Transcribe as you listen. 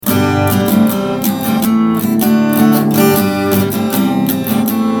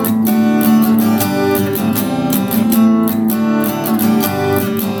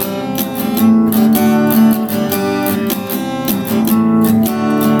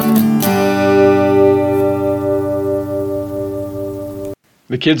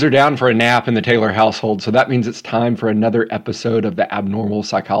The kids are down for a nap in the Taylor household, so that means it's time for another episode of the Abnormal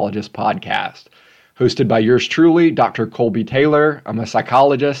Psychologist podcast. Hosted by yours truly, Dr. Colby Taylor. I'm a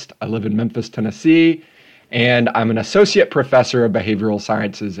psychologist. I live in Memphis, Tennessee, and I'm an associate professor of behavioral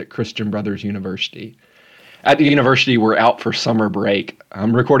sciences at Christian Brothers University. At the university, we're out for summer break.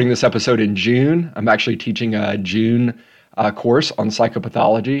 I'm recording this episode in June. I'm actually teaching a June course on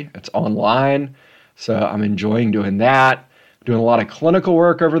psychopathology. It's online, so I'm enjoying doing that. Doing a lot of clinical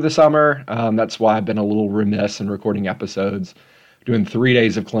work over the summer. That's why I've been a little remiss in recording episodes. Doing 3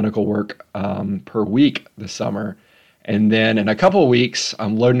 days of clinical work per week this summer. And then in a couple of weeks,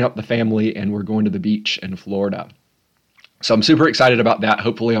 I'm loading up the family and we're going to the beach in Florida. So I'm super excited about that.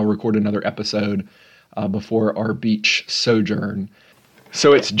 Hopefully I'll record another episode before our beach sojourn.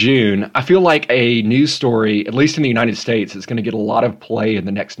 So it's June. I feel like a news story, at least in the United States, is going to get a lot of play in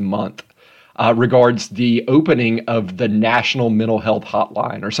the next month. Regards the opening of the National Mental Health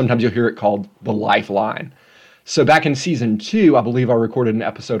Hotline, or sometimes you'll hear it called the Lifeline. So back in season 2, I believe I recorded an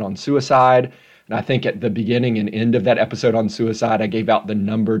episode on suicide. And I think at the beginning and end of that episode on suicide, I gave out the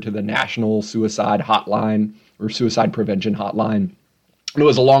number to the National Suicide Hotline or Suicide Prevention Hotline. It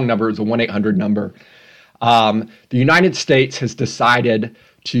was a long number. It was a 1-800 number. The United States has decided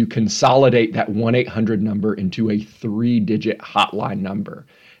to consolidate that 1-800 number into a 3-digit hotline number.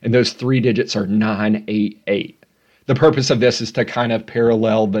 And those 3 digits are 988. The purpose of this is to kind of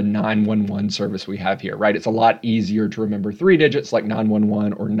parallel the 911 service we have here, right? It's a lot easier to remember 3 digits like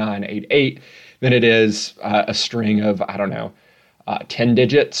 911 or 988 than it is a string of, 10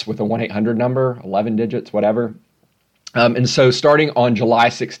 digits with a 1-800 number, 11 digits, whatever. And so starting on July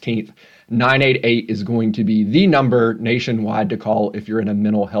 16th, 988 is going to be the number nationwide to call if you're in a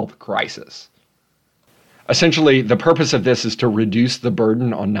mental health crisis. Essentially, the purpose of this is to reduce the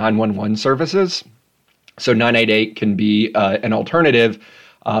burden on 911 services. So 988 can be an alternative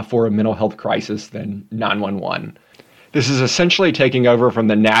for a mental health crisis than 911. This is essentially taking over from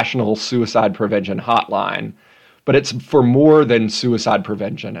the National Suicide Prevention Hotline, but it's for more than suicide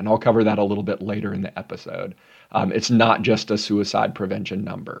prevention, and I'll cover that a little bit later in the episode. It's not just a suicide prevention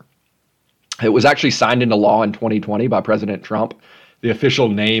number. It was actually signed into law in 2020 by President Trump. The official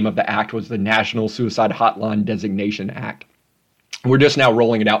name of the act was the National Suicide Hotline Designation Act. We're just now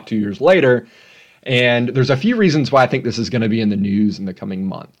rolling it out 2 years later, and there's a few reasons why I think this is going to be in the news in the coming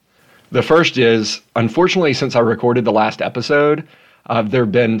month. The first is, unfortunately, since I recorded the last episode, there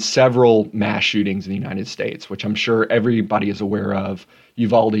have been several mass shootings in the United States, which I'm sure everybody is aware of.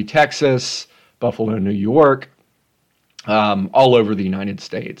 Uvalde, Texas, Buffalo, New York, all over the United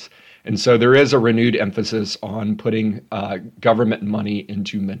States. And so there is a renewed emphasis on putting government money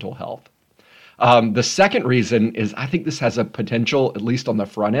into mental health. The second reason is I think this has a potential, at least on the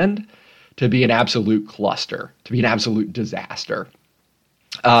front end, to be an absolute cluster, to be an absolute disaster.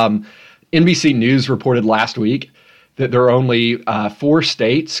 NBC News reported last week that there are only 4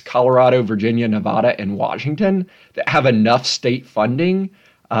 states, Colorado, Virginia, Nevada, and Washington, that have enough state funding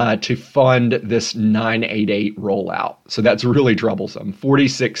to fund this 988 rollout. So that's really troublesome.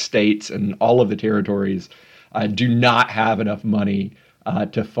 46 states and all of the territories do not have enough money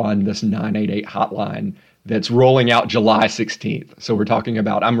to fund this 988 hotline that's rolling out July 16th. So we're talking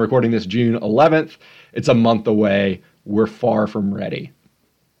about, I'm recording this June 11th. It's a month away. We're far from ready.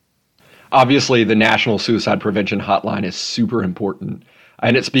 Obviously, the National Suicide Prevention Hotline is super important,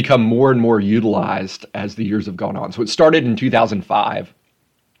 and it's become more and more utilized as the years have gone on. So it started in 2005.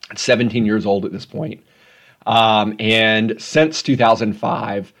 It's 17 years old at this point. And since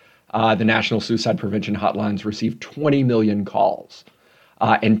 2005, the National Suicide Prevention Hotline's received 20 million calls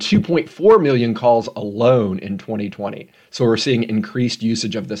and 2.4 million calls alone in 2020. So we're seeing increased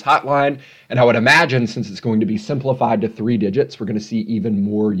usage of this hotline. And I would imagine, since it's going to be simplified to 3 digits, we're going to see even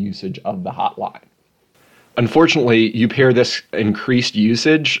more usage of the hotline. Unfortunately, you pair this increased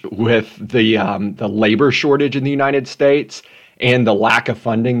usage with the labor shortage in the United States and the lack of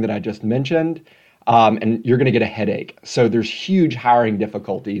funding that I just mentioned, and you're going to get a headache. So there's huge hiring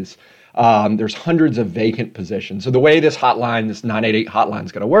difficulties. There's hundreds of vacant positions. So the way this hotline, this 988 hotline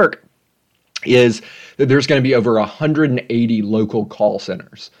is going to work is that there's going to be over 180 local call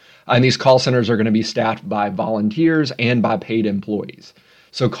centers. And these call centers are going to be staffed by volunteers and by paid employees.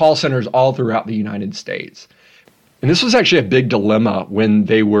 So call centers all throughout the United States. And this was actually a big dilemma when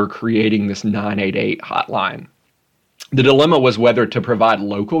they were creating this 988 hotline. The dilemma was whether to provide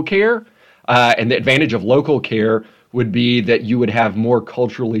local care, and the advantage of local care would be that you would have more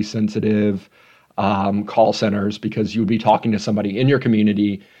culturally sensitive call centers because you would be talking to somebody in your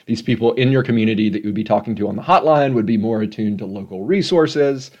community. These people in your community that you would be talking to on the hotline would be more attuned to local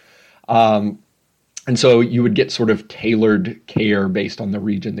resources. And so you would get sort of tailored care based on the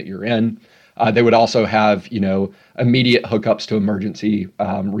region that you're in. They would also have, immediate hookups to emergency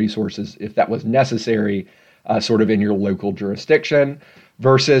resources if that was necessary, sort of in your local jurisdiction,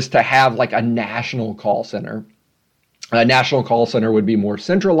 versus to have like a national call center. A national call center would be more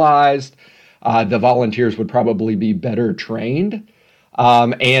centralized. The volunteers would probably be better trained.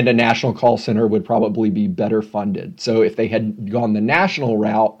 And a national call center would probably be better funded. So if they had gone the national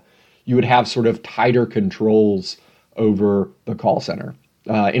route, you would have sort of tighter controls over the call center.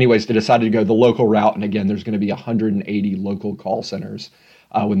 Anyways, they decided to go the local route. And again, there's going to be 180 local call centers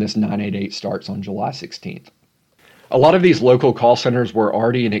when this 988 starts on July 16th. A lot of these local call centers were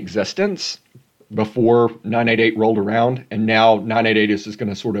already in existence before 988 rolled around. And now 988 is just going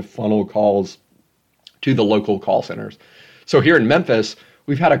to sort of funnel calls to the local call centers. So here in Memphis,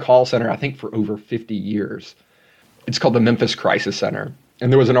 we've had a call center, I think, for over 50 years. It's called the Memphis Crisis Center.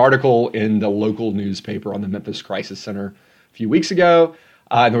 And there was an article in the local newspaper on the Memphis Crisis Center a few weeks ago.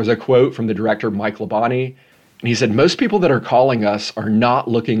 And there was a quote from the director, Mike Labani. And he said, most people that are calling us are not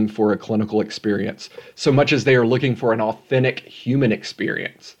looking for a clinical experience so much as they are looking for an authentic human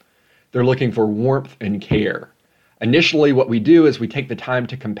experience. They're looking for warmth and care. Initially, what we do is we take the time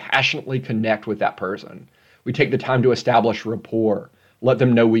to compassionately connect with that person. We take the time to establish rapport, let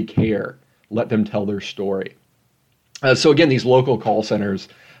them know we care, let them tell their story. So again, these local call centers,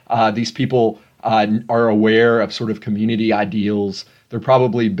 these people are aware of sort of community ideals. They're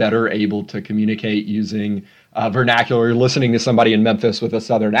probably better able to communicate using vernacular. Listening to somebody in Memphis with a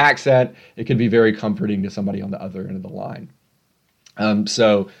Southern accent, it can be very comforting to somebody on the other end of the line.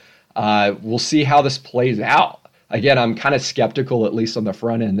 So we'll see how this plays out. Again, I'm kind of skeptical, at least on the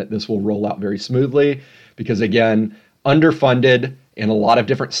front end, that this will roll out very smoothly because, again, underfunded in a lot of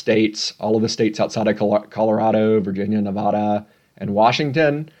different states, all of the states outside of Colorado, Virginia, Nevada, and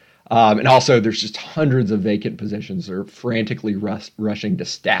Washington. And also there's just hundreds of vacant positions. They're frantically rushing to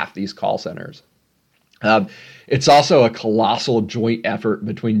staff these call centers. It's also a colossal joint effort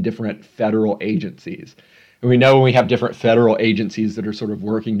between different federal agencies. And we know when we have different federal agencies that are sort of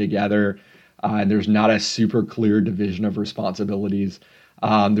working together, and there's not a super clear division of responsibilities,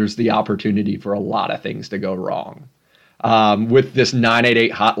 there's the opportunity for a lot of things to go wrong. With this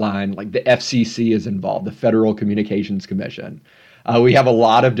 988 hotline, like the FCC is involved, the Federal Communications Commission. We have a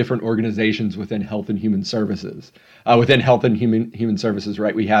lot of different organizations within Health and Human Services. Within Health and Human Services,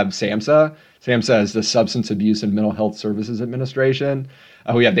 right, we have SAMHSA. SAMHSA is the Substance Abuse and Mental Health Services Administration.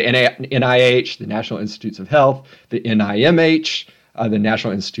 We have the NIH, the National Institutes of Health, the NIMH, the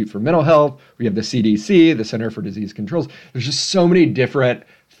National Institute for Mental Health. We have the CDC, the Center for Disease Controls. There's just so many different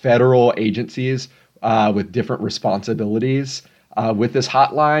federal agencies with different responsibilities with this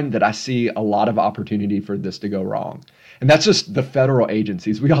hotline that I see a lot of opportunity for this to go wrong. And that's just the federal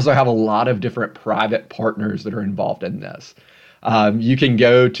agencies. We also have a lot of different private partners that are involved in this. You can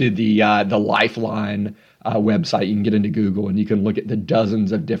go to the Lifeline website. You can get into Google and you can look at the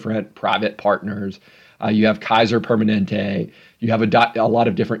dozens of different private partners. You have Kaiser Permanente. You have a lot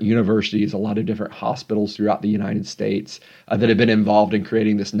of different universities, a lot of different hospitals throughout the United States that have been involved in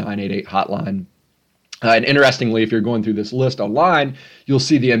creating this 988 hotline. And interestingly, if you're going through this list online, you'll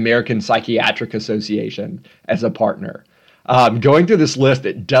see the American Psychiatric Association as a partner. Going through this list,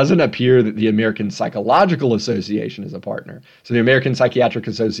 it doesn't appear that the American Psychological Association is a partner. So the American Psychiatric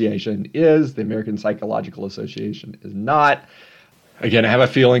Association is, the American Psychological Association is not. Again, I have a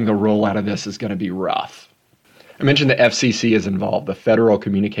feeling the rollout of this is going to be rough. I mentioned the FCC is involved, the Federal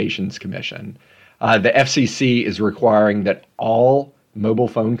Communications Commission. The FCC is requiring that all mobile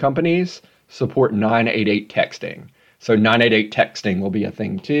phone companies support 988 texting. So 988 texting will be a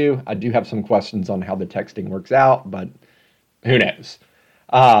thing too. I do have some questions on how the texting works out, but who knows?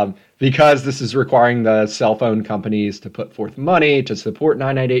 Because this is requiring the cell phone companies to put forth money to support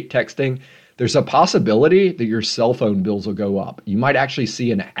 988 texting, there's a possibility that your cell phone bills will go up. You might actually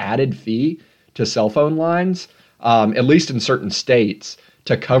see an added fee to cell phone lines, at least in certain states,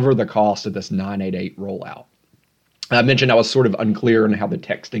 to cover the cost of this 988 rollout. I mentioned I was sort of unclear on how the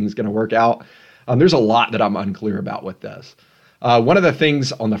texting is going to work out. There's a lot that I'm unclear about with this. One of the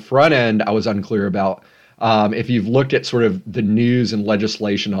things on the front end I was unclear about, if you've looked at sort of the news and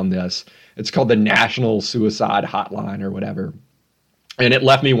legislation on this, it's called the National Suicide Hotline or whatever. And it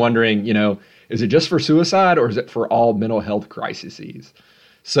left me wondering, is it just for suicide or is it for all mental health crises?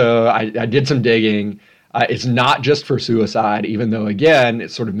 So I did some digging. It's not just for suicide, even though, again,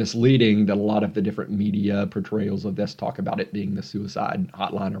 it's sort of misleading that a lot of the different media portrayals of this talk about it being the suicide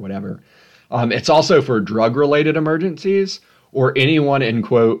hotline or whatever. It's also for drug-related emergencies or anyone in,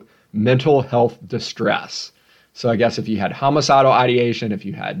 quote, mental health distress. So I guess if you had homicidal ideation, if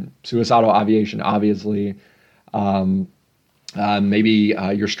you had suicidal ideation, obviously, maybe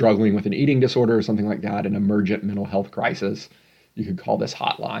you're struggling with an eating disorder or something like that, an emergent mental health crisis, you could call this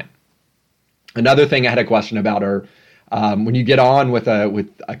hotline. Another thing I had a question about are when you get on with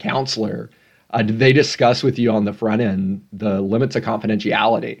a counselor, did they discuss with you on the front end the limits of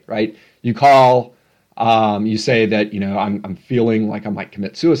confidentiality, right? You call, you say that, I'm feeling like I might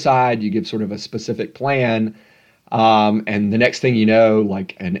commit suicide. You give sort of a specific plan. And the next thing you know,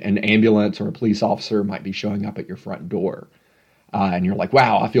 like an ambulance or a police officer might be showing up at your front door. And you're like,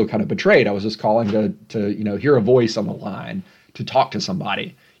 wow, I feel kind of betrayed. I was just calling to hear a voice on the line, to talk to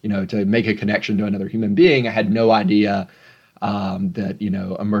somebody, to make a connection to another human being. I had no idea that,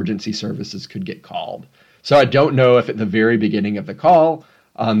 emergency services could get called. So I don't know if at the very beginning of the call,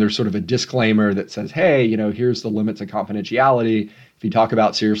 there's sort of a disclaimer that says, hey, here's the limits of confidentiality. If you talk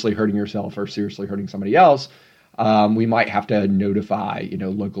about seriously hurting yourself or seriously hurting somebody else, we might have to notify,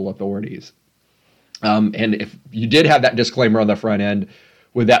 local authorities. And if you did have that disclaimer on the front end,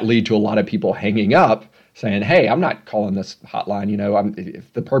 would that lead to a lot of people hanging up saying, hey, I'm not calling this hotline.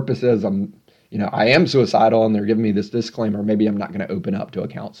 If the purpose is I am suicidal and they're giving me this disclaimer, maybe I'm not going to open up to a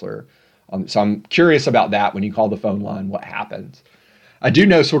counselor. So I'm curious about that. When you call the phone line, what happens? I do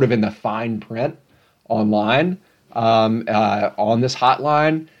know sort of in the fine print online on this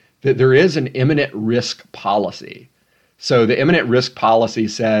hotline that there is an imminent risk policy. So the imminent risk policy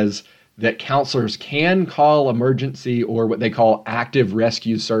says that counselors can call emergency or what they call active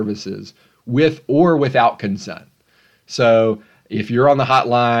rescue services with or without consent. So if you're on the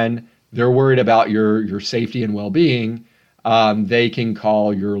hotline, they're worried about your safety and well-being, they can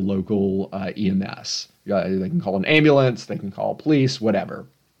call your local EMS. They can call an ambulance, they can call police, whatever.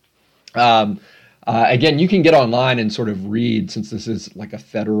 Again, you can get online and sort of read, since this is like a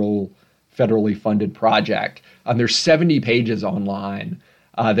federally funded project. There's 70 pages online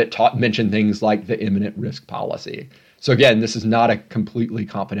that mention things like the imminent risk policy. So again, this is not a completely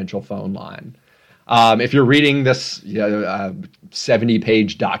confidential phone line. If you're reading this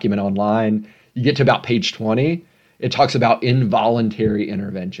 70-page document online, you get to about page 20, it talks about involuntary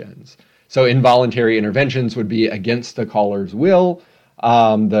interventions. So involuntary interventions would be against the caller's will,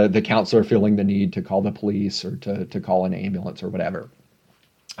 the counselor feeling the need to call the police or to call an ambulance or whatever.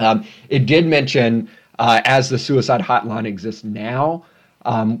 It did mention, as the suicide hotline exists now,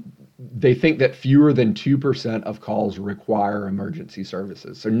 they think that fewer than 2% of calls require emergency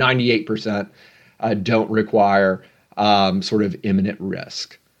services. So 98% don't require sort of imminent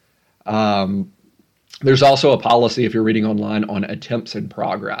risk. There's also a policy, if you're reading online, on attempts in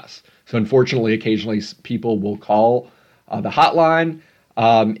progress. So unfortunately, occasionally people will call the hotline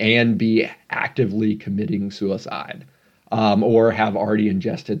and be actively committing suicide or have already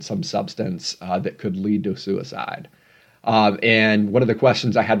ingested some substance that could lead to suicide. And one of the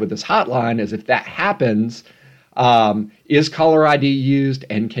questions I had with this hotline is, if that happens, is caller ID used,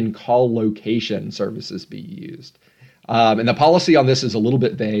 and can call location services be used? And the policy on this is a little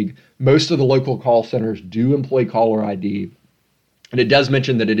bit vague. Most of the local call centers do employ caller ID, and it does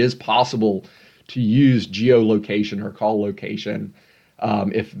mention that it is possible to use geolocation or call location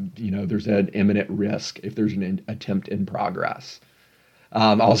if there's an imminent risk, if there's an attempt in progress.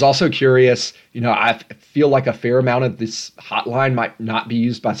 I was also curious, I feel like a fair amount of this hotline might not be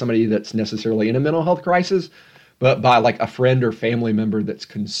used by somebody that's necessarily in a mental health crisis, but by like a friend or family member that's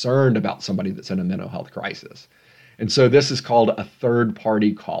concerned about somebody that's in a mental health crisis. And so this is called a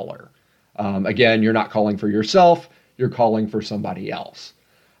third-party caller. Again, you're not calling for yourself, you're calling for somebody else.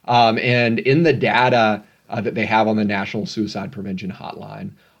 And in the data that they have on the National Suicide Prevention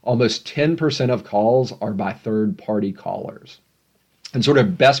Hotline, almost 10% of calls are by third-party callers. And sort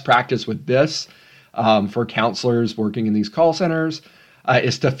of best practice with this for counselors working in these call centers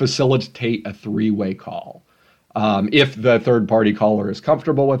is to facilitate a three-way call. If the third-party caller is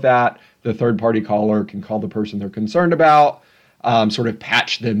comfortable with that, the third-party caller can call the person they're concerned about, sort of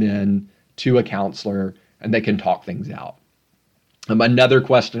patch them in to a counselor, and they can talk things out. Another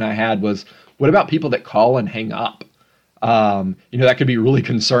question I had was, what about people that call and hang up? That could be really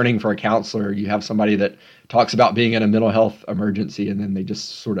concerning for a counselor. You have somebody that talks about being in a mental health emergency, and then they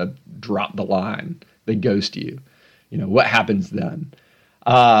just sort of drop the line. They ghost you. What happens then?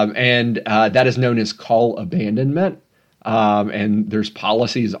 And that is known as call abandonment. And there's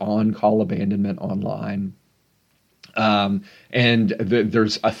policies on call abandonment online. And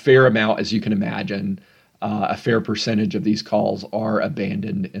there's a fair amount, as you can imagine, a fair percentage of these calls are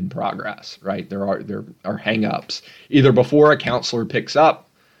abandoned in progress, right? There are hang-ups, either before a counselor picks up,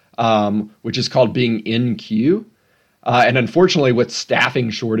 which is called being in queue. And unfortunately, with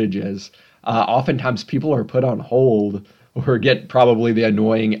staffing shortages, oftentimes people are put on hold or get probably the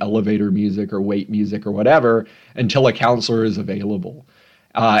annoying elevator music or wait music or whatever until a counselor is available.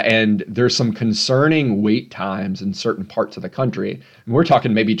 And there's some concerning wait times in certain parts of the country. And we're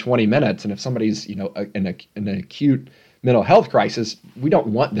talking maybe 20 minutes. And if somebody's, in an acute mental health crisis, we don't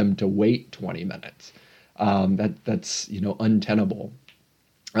want them to wait 20 minutes. That's untenable.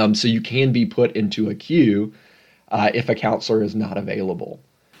 So you can be put into a queue if a counselor is not available.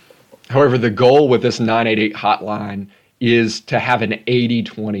 However, the goal with this 988 hotline is to have an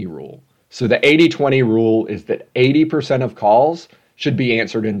 80-20 rule. So the 80-20 rule is that 80% of calls should be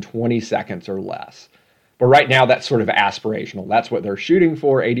answered in 20 seconds or less. But right now, that's sort of aspirational. That's what they're shooting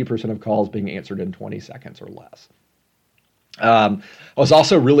for, 80% of calls being answered in 20 seconds or less. I was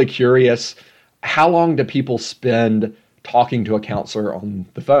also really curious, how long do people spend talking to a counselor on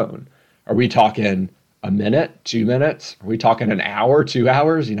the phone? Are we talking a minute, 2 minutes? Are we talking an hour, 2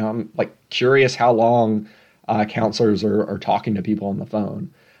 hours? I'm curious how long counselors are talking to people on the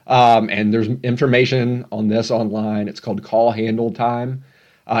phone. And there's information on this online. It's called call handle time.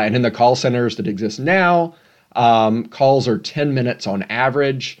 And in the call centers that exist now, calls are 10 minutes on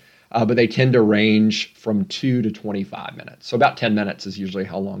average, but they tend to range from 2 to 25 minutes. So about 10 minutes is usually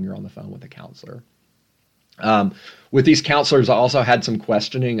how long you're on the phone with a counselor. With these counselors, I also had some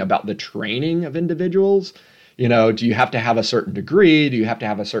questioning about the training of individuals. Do you have to have a certain degree? Do you have to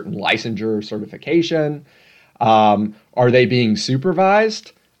have a certain licensure or certification? Are they being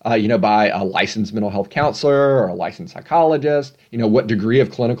supervised, by a licensed mental health counselor or a licensed psychologist? What degree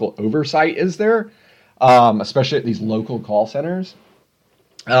of clinical oversight is there, especially at these local call centers?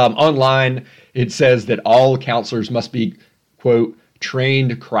 Online, it says that all counselors must be, quote,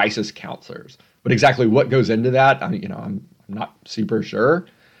 trained crisis counselors. But exactly what goes into that, I'm not super sure.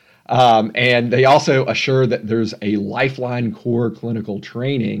 And they also assure that there's a Lifeline core clinical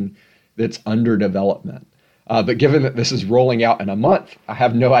training that's under development. But given that this is rolling out in a month, I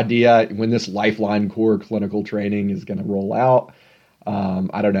have no idea when this Lifeline core clinical training is going to roll out.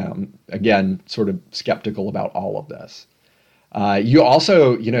 I don't know. Again, sort of skeptical about all of this. You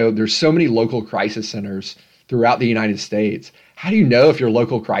also, there's so many local crisis centers throughout the United States. How do you know if your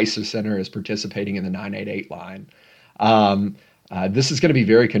local crisis center is participating in the 988 line? This is going to be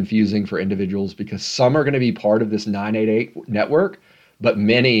very confusing for individuals because some are going to be part of this 988 network, but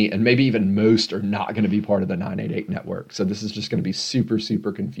many, and maybe even most, are not going to be part of the 988 network. So this is just going to be super,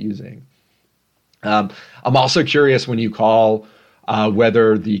 super confusing. I'm also curious when you call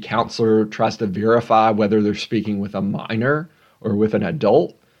whether the counselor tries to verify whether they're speaking with a minor or with an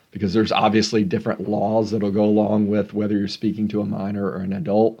adult, because there's obviously different laws that'll go along with whether you're speaking to a minor or an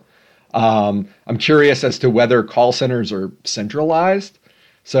adult. I'm curious as to whether call centers are centralized.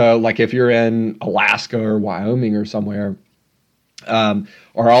 So like if you're in Alaska or Wyoming or somewhere, are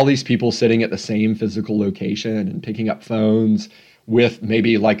all these people sitting at the same physical location and picking up phones with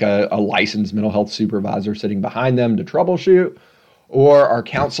maybe like a licensed mental health supervisor sitting behind them to troubleshoot? Or are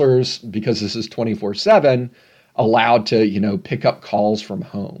counselors, because this is 24/7, allowed to, pick up calls from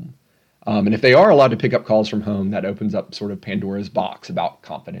home? And if they are allowed to pick up calls from home, that opens up sort of Pandora's box about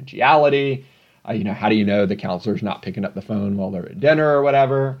confidentiality. How do you know the counselor's not picking up the phone while they're at dinner or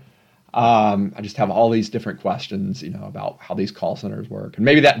whatever? I just have all these different questions, about how these call centers work. And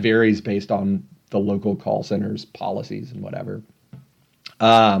maybe that varies based on the local call center's policies and whatever.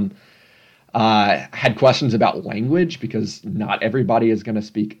 Had questions about language because not everybody is going to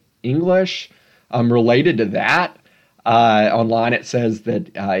speak English. Related to that, online it says that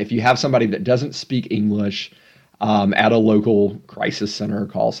if you have somebody that doesn't speak English at a local crisis center or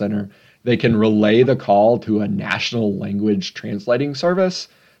call center, they can relay the call to a national language translating service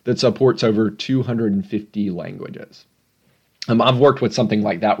that supports over 250 languages. I've worked with something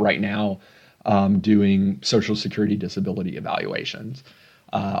like that right now, doing Social Security disability evaluations.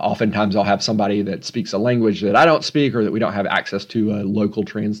 Oftentimes I'll have somebody that speaks a language that I don't speak or that we don't have access to a local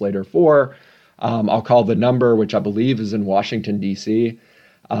translator for. I'll call the number, which I believe is in Washington, D.C.,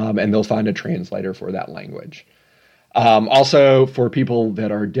 and they'll find a translator for that language. Also, for people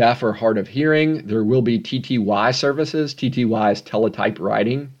that are deaf or hard of hearing, there will be TTY services. TTY is teletype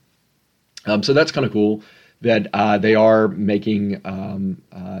writing. So that's kind of cool that they are making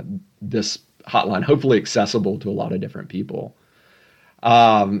this hotline hopefully accessible to a lot of different people.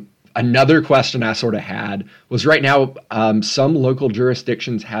 Another question I sort of had was right now, some local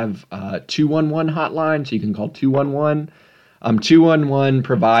jurisdictions have 211 hotline, so you can call 211. 211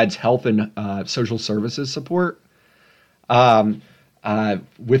 provides health and social services support.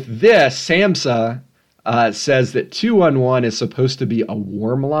 With this, SAMHSA says that 211 is supposed to be a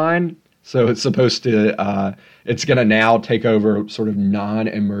warm line So it's supposed to, it's going to now take over sort of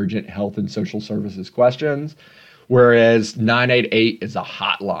non-emergent health and social services questions, whereas 988 is a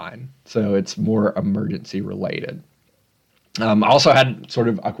hotline. So it's more emergency related. I also had sort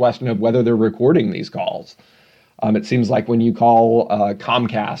of a question of whether they're recording these calls. It seems like when you call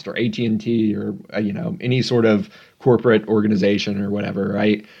Comcast or AT&T or any sort of corporate organization or whatever,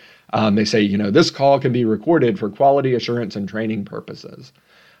 right? They say this call can be recorded for quality assurance and training purposes.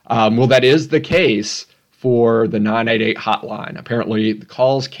 Well, that is the case for the 988 hotline. Apparently, the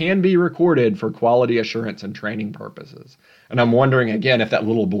calls can be recorded for quality assurance and training purposes. And I'm wondering again if that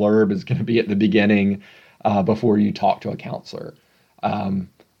little blurb is going to be at the beginning before you talk to a counselor.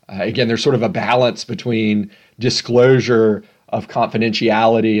 Again, there's sort of a balance between disclosure of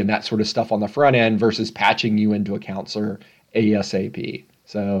confidentiality and that sort of stuff on the front end versus patching you into a counselor ASAP.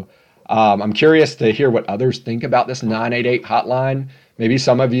 So I'm curious to hear what others think about this 988 hotline. Maybe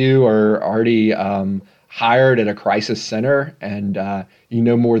some of you are already hired at a crisis center and you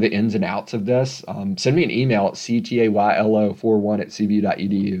know more the ins and outs of this. Send me an email at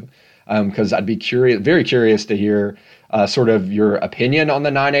ctaylo41@cvu.edu because I'd be very curious to hear sort of your opinion on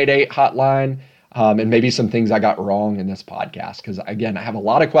the 988 hotline and maybe some things I got wrong in this podcast. Because again, I have a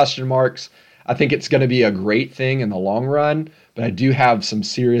lot of question marks. I think it's going to be a great thing in the long run, but I do have some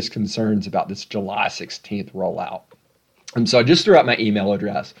serious concerns about this July 16th rollout. And so I just threw out my email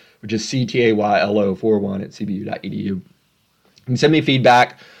address, which is ctaylo41@cvu.edu. You can send me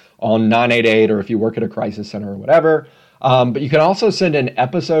feedback on 988 or if you work at a crisis center or whatever. But you can also send in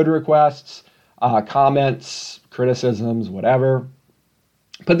episode requests, comments, criticisms, whatever.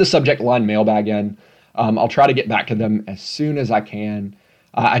 Put the subject line mailbag in. I'll try to get back to them as soon as I can.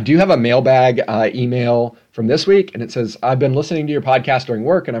 I do have a mailbag email from this week, and it says, I've been listening to your podcast during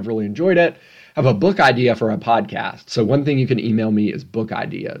work, and I've really enjoyed it. I have a book idea for a podcast. So one thing you can email me is book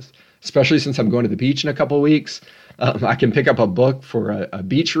ideas, especially since I'm going to the beach in a couple of weeks. I can pick up a book for a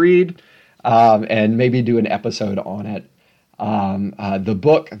beach read and maybe do an episode on it. The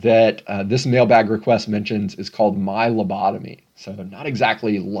book that this mailbag request mentions is called My Lobotomy. So not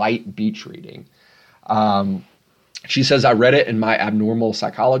exactly light beach reading. She says, I read it in my abnormal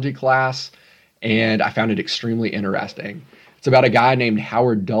psychology class, and I found it extremely interesting. It's about a guy named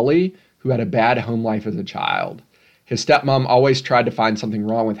Howard Dully who had a bad home life as a child. His stepmom always tried to find something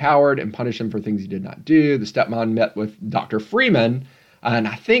wrong with Howard and punish him for things he did not do. The stepmom met with Dr. Freeman, and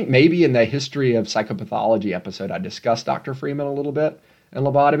I think maybe in the history of psychopathology episode, I discussed Dr. Freeman a little bit in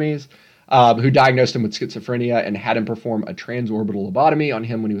lobotomies, who diagnosed him with schizophrenia and had him perform a transorbital lobotomy on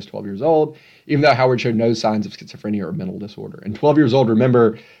him when he was 12 years old, even though Howard showed no signs of schizophrenia or mental disorder. And 12 years old,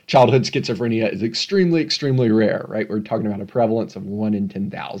 remember, childhood schizophrenia is extremely, extremely rare, right? We're talking about a prevalence of 1 in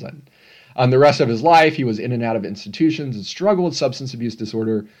 10,000. The rest of his life, he was in and out of institutions and struggled with substance abuse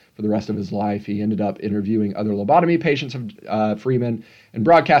disorder for the rest of his life. He ended up interviewing other lobotomy patients of Freeman and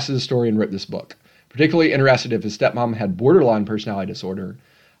broadcasted his story and wrote this book. Particularly interested if his stepmom had borderline personality disorder.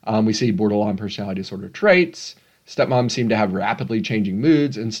 We see borderline personality disorder traits. Stepmom seemed to have rapidly changing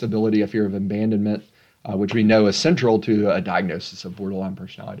moods, instability, a fear of abandonment, which we know is central to a diagnosis of borderline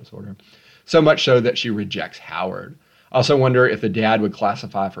personality disorder. So much so that she rejects Howard. I also wonder if the dad would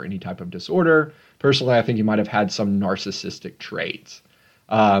classify for any type of disorder. Personally, I think he might have had some narcissistic traits.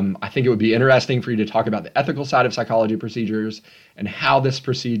 I think it would be interesting for you to talk about the ethical side of psychology procedures and how this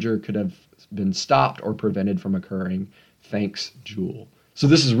procedure could have been stopped or prevented from occurring. Thanks, Jewel. So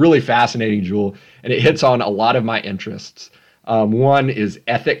this is really fascinating, Jewel, and it hits on a lot of my interests. One is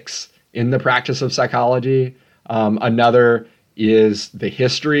ethics in the practice of psychology. Another is the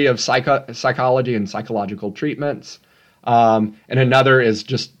history of psychology and psychological treatments. And another is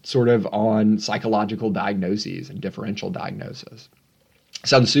just sort of on psychological diagnoses and differential diagnosis.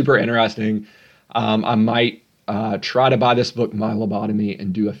 Sounds super interesting. I might try to buy this book, My Lobotomy,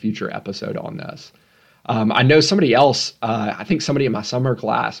 and do a future episode on this. I know somebody else, I think somebody in my summer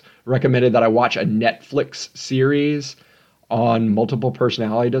class recommended that I watch a Netflix series on multiple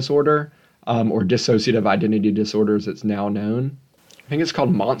personality disorder, or dissociative identity disorder as it's now known. I think it's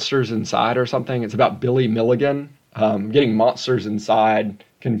called Monsters Inside or something. It's about Billy Milligan. Getting Monsters Inside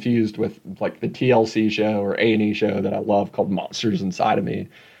confused with like the TLC show or A&E show that I love called Monsters Inside of Me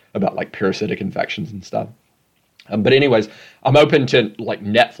about like parasitic infections and stuff. But anyways, I'm open to like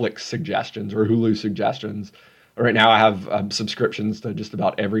Netflix suggestions or Hulu suggestions. Right now I have subscriptions to just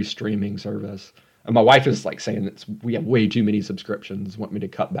about every streaming service. And my wife is like saying that we have way too many subscriptions, want me to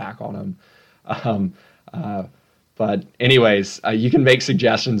cut back on them. But anyways, you can make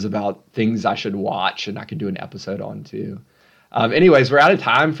suggestions about things I should watch and I could do an episode on too. Anyways, we're out of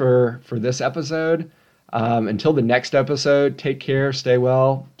time for this episode. Until the next episode, take care, stay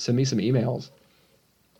well, send me some emails.